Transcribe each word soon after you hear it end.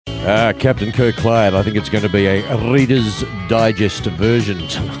Captain Kirk Clyde. I think it's going to be a Reader's Digest version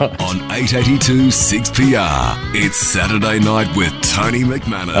tonight. On 882 6PR, it's Saturday Night with Tony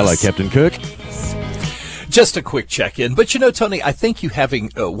McManus. Hello, Captain Kirk. Just a quick check-in. But, Tony, I think you having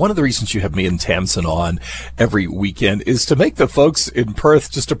one of the reasons you have me and Tamsin on every weekend is to make the folks in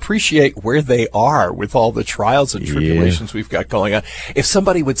Perth just appreciate where they are with all the trials and tribulations we've got going on. If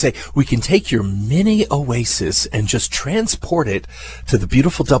somebody would say, we can take your mini oasis and just transport it to the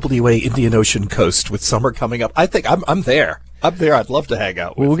beautiful WA Indian Ocean coast with summer coming up, I think I'm there. Up there, I'd love to hang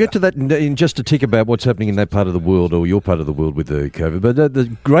out with. Well, we'll get to that in just a tick about what's happening in that part of the world, or your part of the world with the COVID. But the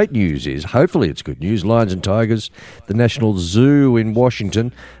great news is, hopefully it's good news, lions and tigers, the National Zoo in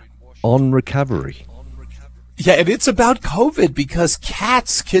Washington, on recovery. Yeah, and it's about COVID because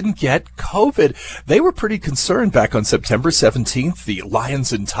cats can get COVID. They were pretty concerned back on September 17th. The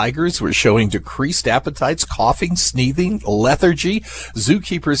lions and tigers were showing decreased appetites, coughing, sneezing, lethargy.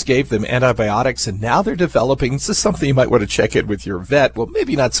 Zookeepers gave them antibiotics, and now they're developing, this is something you might want to check in with your vet. Well,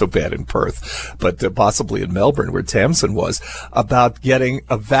 maybe not so bad in Perth, but possibly in Melbourne, where Tamsin was, about getting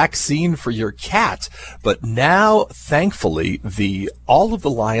a vaccine for your cat. But now, thankfully, all of the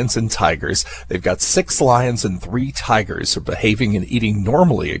lions and tigers, they've got 6 lions and 3 tigers are behaving and eating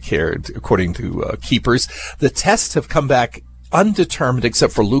normally, according to keepers. The tests have come back undetermined,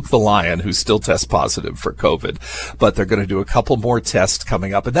 except for Luke the lion, who still tests positive for COVID. But they're going to do a couple more tests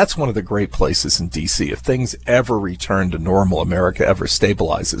coming up. And that's one of the great places in D.C. If things ever return to normal, America ever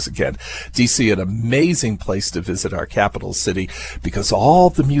stabilizes again, D.C. an amazing place to visit, our capital city, because all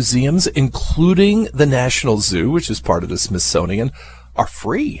the museums, including the National Zoo, which is part of the Smithsonian, are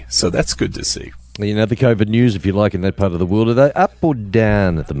free. So that's good to see. The COVID news, if you like, in that part of the world, are they up or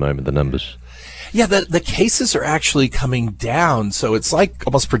down at the moment, the numbers? Yeah, the cases are actually coming down, so it's like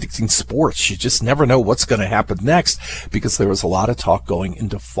almost predicting sports. You just never know what's going to happen next, because there was a lot of talk going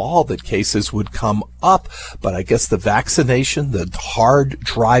into fall that cases would come up. But I guess the vaccination, the hard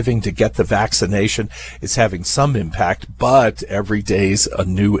driving to get the vaccination, is having some impact, but every day's a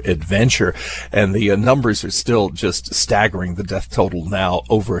new adventure. And the numbers are still just staggering. The death total now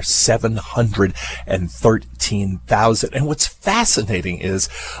over 713,000. And what's fascinating is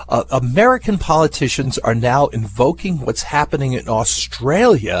American politicians are now invoking what's happening in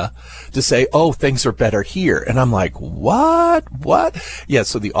Australia to say, oh, things are better here. And I'm like, what? Yeah,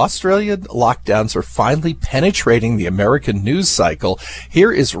 so the Australian lockdowns are finally penetrating the American news cycle.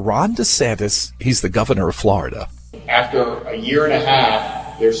 Here is Ron DeSantis. He's the governor of Florida. After a year and a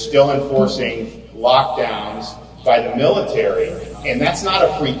half, they're still enforcing lockdowns by the military, and that's not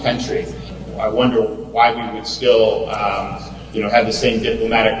a free country. I wonder why we would still have the same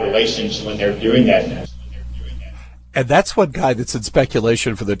diplomatic relations when they're doing that. And that's one guy that's in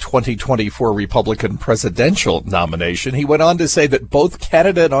speculation for the 2024 Republican presidential nomination. He went on to say that both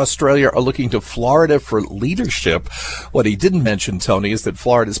Canada and Australia are looking to Florida for leadership. What he didn't mention, Tony, is that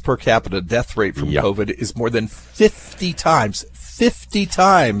Florida's per capita death rate from COVID is more than 50 times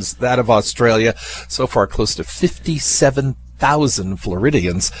that of Australia. So far, close to 57,000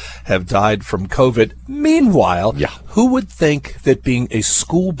 Floridians have died from COVID. Meanwhile, who would think that being a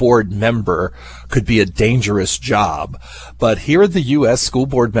school board member could be a dangerous job? But here in the U.S., school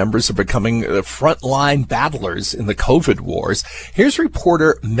board members are becoming frontline battlers in the COVID wars. Here's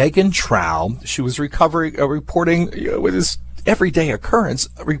reporter Megan Trow. She was reporting with this everyday occurrence,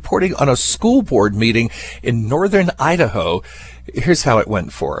 reporting on a school board meeting in northern Idaho. Here's how it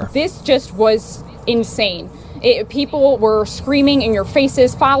went for her. This just was insane. People were screaming in your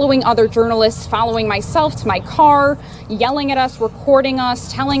faces, following other journalists, following myself to my car, yelling at us, recording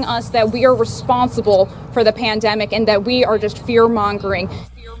us, telling us that we are responsible for the pandemic and that we are just fear-mongering.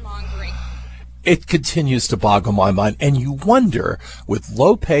 It continues to boggle my mind, and you wonder, with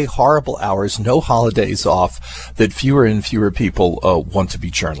low pay, horrible hours, no holidays off, that fewer and fewer people want to be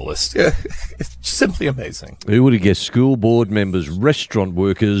journalists. It's simply amazing. Who would have guessed school board members, restaurant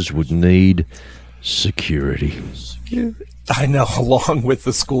workers would need security? I know, along with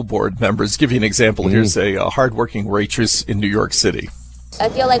the school board members. Give you an example. Here's a hardworking waitress in New York City. I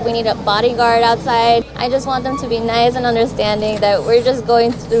feel like we need a bodyguard outside. I just want them to be nice and understanding that we're just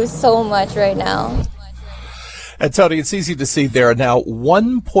going through so much right now. And Tony, it's easy to see there are now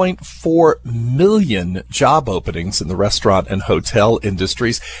 1.4 million job openings in the restaurant and hotel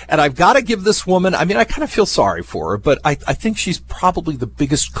industries. And I've got to give this woman, I kind of feel sorry for her, but I think she's probably the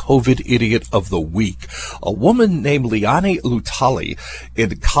biggest COVID idiot of the week. A woman named Liani Lutali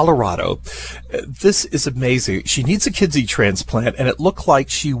in Colorado. This is amazing. She needs a kidney transplant, and it looked like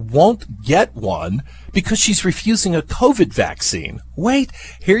she won't get one because she's refusing a COVID vaccine. Wait,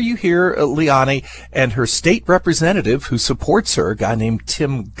 here you hear Leonie and her state representative who supports her, a guy named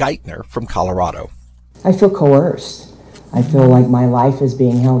Tim Geithner from Colorado. I feel coerced. I feel like my life is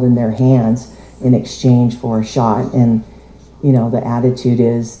being held in their hands in exchange for a shot. And, you know, the attitude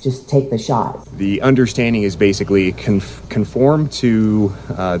is just take the shot. The understanding is basically conform to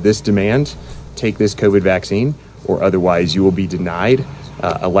this demand, take this COVID vaccine, or otherwise you will be denied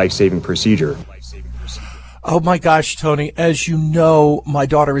a life-saving procedure. Oh my gosh, Tony, as you know, my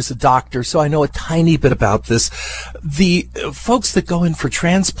daughter is a doctor, so I know a tiny bit about this. The folks that go in for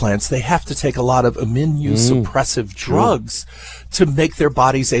transplants, they have to take a lot of immunosuppressive drugs to make their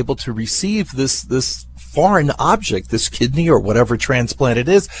bodies able to receive this foreign object, this kidney or whatever transplant it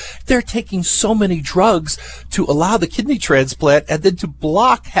is. They're taking so many drugs to allow the kidney transplant and then to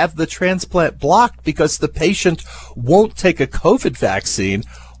have the transplant blocked because the patient won't take a COVID vaccine.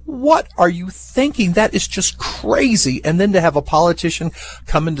 What are you thinking? That is just crazy. And then to have a politician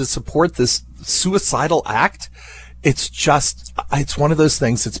come in to support this suicidal act, it's one of those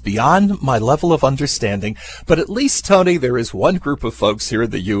things that's beyond my level of understanding. But at least, Tony, there is one group of folks here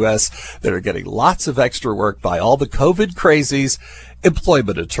in the U.S. that are getting lots of extra work by all the COVID crazies,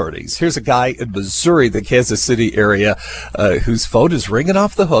 employment attorneys. Here's a guy in Missouri, the Kansas City area, whose phone is ringing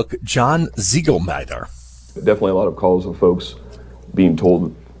off the hook, John Ziegelmeyer. Definitely a lot of calls of folks being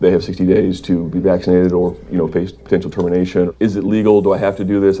told they have 60 days to be vaccinated or, face potential termination. Is it legal? Do I have to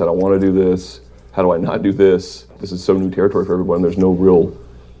do this? I don't want to do this. How do I not do this? This is so new territory for everyone. There's no real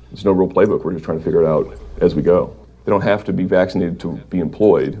playbook. We're just trying to figure it out as we go. They don't have to be vaccinated to be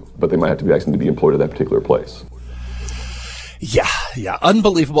employed, but they might have to be vaccinated to be employed at that particular place. Yeah,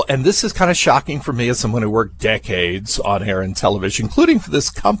 unbelievable. And this is kind of shocking for me as someone who worked decades on air and television, including for this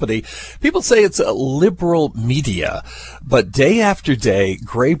company. People say it's a liberal media, but day after day,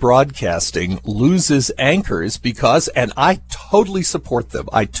 Gray Broadcasting loses anchors because, and I totally support them.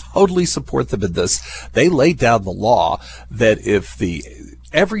 I totally support them in this. They laid down the law that if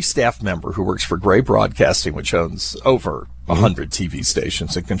every staff member who works for Gray Broadcasting, which owns over 100 TV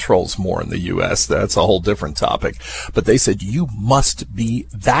stations and controls more in the U.S. That's a whole different topic. But they said you must be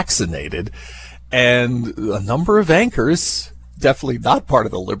vaccinated. And a number of anchors, definitely not part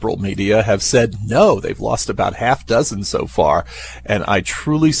of the liberal media, have said no. They've lost about half dozen so far. And I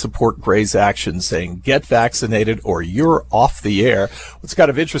truly support Gray's action, saying get vaccinated or you're off the air. What's kind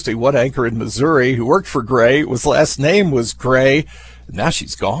of interesting, one anchor in Missouri who worked for Gray, whose last name was Gray. Now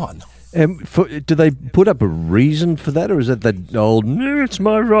she's gone. Do they put up a reason for that, or is that old, no, it's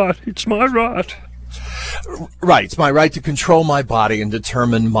my right, it's my right? Right. It's my right to control my body and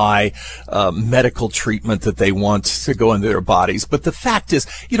determine my medical treatment that they want to go into their bodies. But the fact is,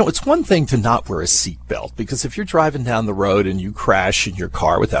 it's one thing to not wear a seatbelt, because if you're driving down the road and you crash in your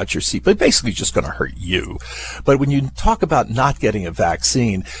car without your seatbelt, it's basically just going to hurt you. But when you talk about not getting a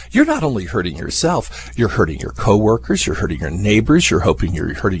vaccine, you're not only hurting yourself, you're hurting your coworkers, you're hurting your neighbors, you're hurting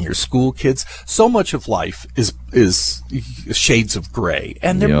your school kids. So much of life is shades of gray.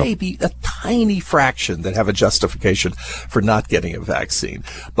 And there may be a tiny fraction that have a justification for not getting a vaccine.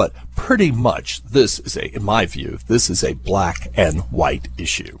 But pretty much in my view, this is a black and white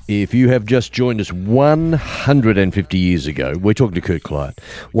issue. If you have just joined us 150 years ago, we're talking to Kurt Klein,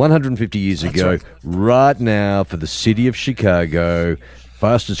 150 years ago, right now, for the city of Chicago,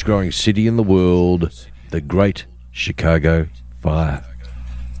 fastest growing city in the world, the Great Chicago Fire.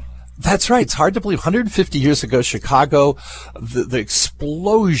 That's right. It's hard to believe. 150 years ago, Chicago, the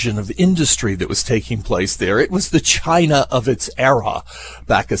explosion of industry that was taking place there, it was the China of its era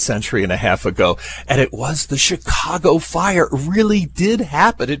back a century and a half ago. And it was the Chicago Fire. It really did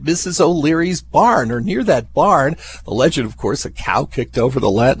happen at Mrs. O'Leary's barn, or near that barn. The legend, of course, a cow kicked over the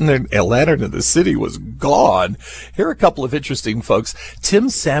lantern and the city was gone. Here are a couple of interesting folks.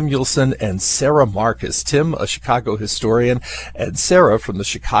 Tim Samuelson and Sarah Marcus. Tim, a Chicago historian, and Sarah from the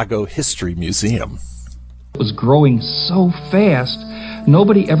Chicago History Museum. It was growing so fast,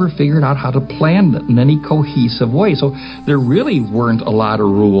 nobody ever figured out how to plan it in any cohesive way. So there really weren't a lot of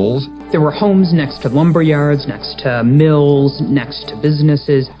rules. There were homes next to lumber yards, next to mills, next to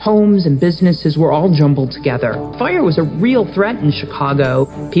businesses. Homes and businesses were all jumbled together. Fire was a real threat in Chicago.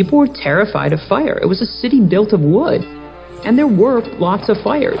 People were terrified of fire. It was a city built of wood, and there were lots of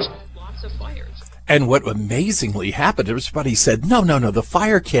fires. And what amazingly happened, everybody said, no, the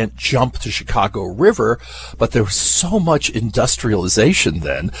fire can't jump to Chicago River. But there was so much industrialization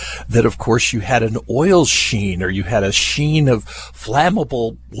then that, of course, you had an oil sheen, or you had a sheen of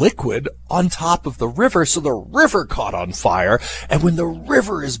flammable liquid on top of the river. So the river caught on fire. And when the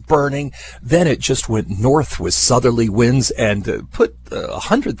river is burning, then it just went north with southerly winds and put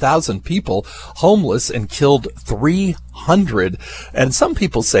 100,000 people homeless and killed 300. And some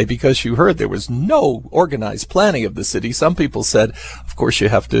people say, because you heard there was no organized planning of the city, some people said, of course, you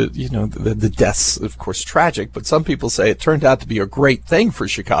have to, the deaths, of course, tragic, but some people say it turned out to be a great thing for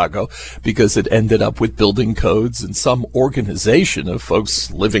Chicago because it ended up with building codes and some organization of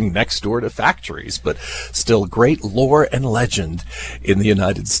folks living next door to factories. But still, great lore and legend in the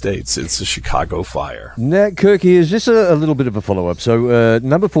United States. It's the Chicago fire. Now, Kirky, is this a little bit of a follow-up? So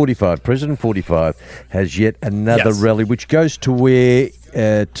number 45, President 45, has yet another rally, which goes to where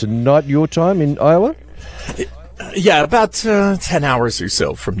tonight, your time, in Iowa? Yeah, about 10 hours or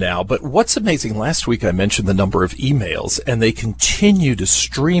so from now. But what's amazing, last week I mentioned the number of emails, and they continue to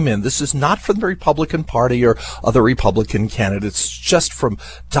stream in. This is not from the Republican Party or other Republican candidates, just from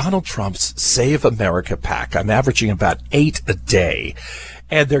Donald Trump's Save America PAC. I'm averaging about 8 a day.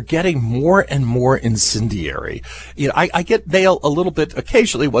 And they're getting more and more incendiary. I get mail a little bit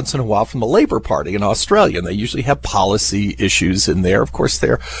occasionally, once in a while, from the Labour Party in Australia, and they usually have policy issues in there. Of course,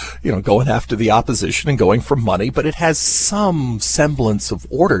 they're, going after the opposition and going for money, but it has some semblance of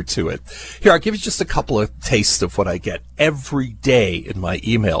order to it. Here, I'll give you just a couple of tastes of what I get every day in my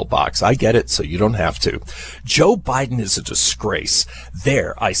email box. I get it, so you don't have to. Joe Biden is a disgrace.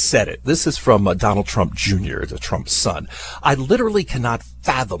 There, I said it. This is from Donald Trump Jr., the Trump's son. I literally cannot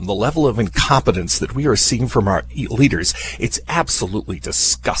fathom the level of incompetence that we are seeing from our leaders. It's absolutely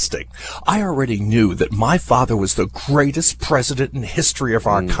disgusting. I already knew that my father was the greatest president in the history of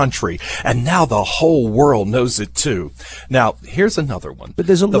our country, and now the whole world knows it too. Now, here's another one. But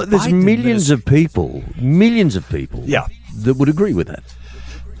there's millions of people, that would agree with that.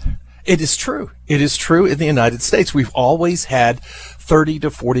 It is true. It is true in the United States. We've always had 30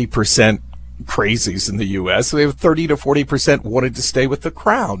 to 40% crazies in the U.S. We have 30 to 40% wanted to stay with the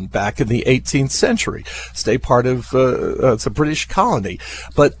crown back in the 18th century, stay part of it's a British colony.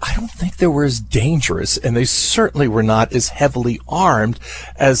 But I don't think they were as dangerous, and they certainly were not as heavily armed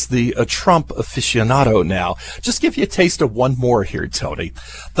as the Trump aficionado now. Just give you a taste of one more here, Tony.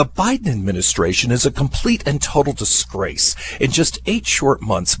 The Biden administration is a complete and total disgrace. In just 8 short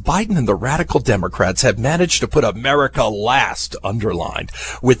months, Biden and the radical Democrats have managed to put America last underlined,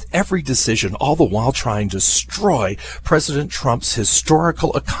 with every decision all the while trying to destroy President Trump's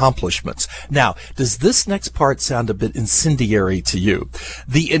historical accomplishments. Now, does this next part sound a bit incendiary to you?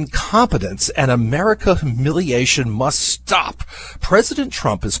 The incompetence and America humiliation must stop. President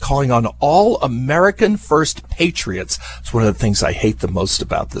Trump is calling on all American first patriots. It's one of the things I hate the most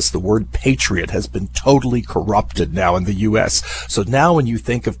about this. The word patriot has been totally corrupted now in the U.S. So now when you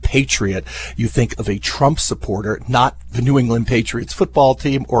think of patriot, you think of a Trump supporter, not the New England Patriots football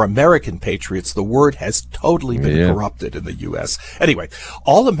team or American Patriots. The word has totally been corrupted in the U.S. Anyway,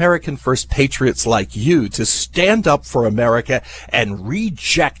 all American first patriots like you to stand up for America and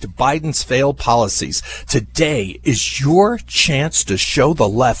reject Biden's failed policies. Today is your chance to show the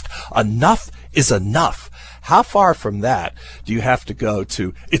left enough is enough. How far from that do you have to go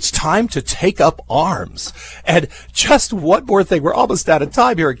to, it's time to take up arms? And just one more thing, we're almost out of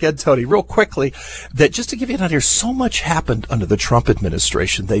time here again, Tony, real quickly, that just to give you an idea, so much happened under the Trump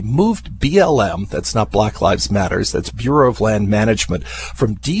administration. They moved BLM, that's not Black Lives Matters, that's Bureau of Land Management,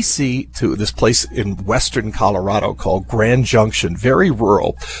 from D.C. to this place in western Colorado called Grand Junction, very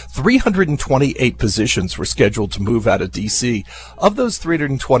rural. 328 positions were scheduled to move out of D.C. Of those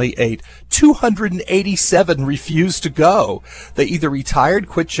 328, 287 refused to go. They either retired,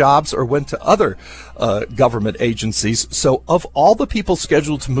 quit jobs, or went to other government agencies. So of all the people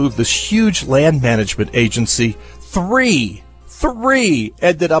scheduled to move this huge land management agency, three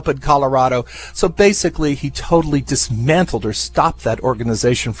ended up in Colorado. So basically, he totally dismantled or stopped that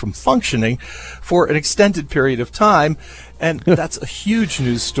organization from functioning for an extended period of time. And that's a huge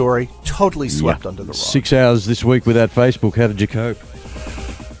news story, totally swept under the rug. 6 hours this week without Facebook. How did you cope?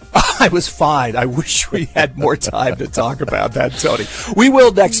 I was fine. I wish we had more time to talk about that, Tony. We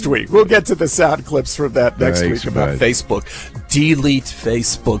will next week. We'll get to the sound clips from that next week about Facebook. Delete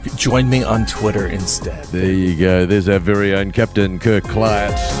Facebook. Join me on Twitter instead. There you go. There's our very own Captain Kirk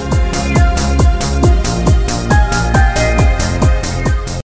Clyatts.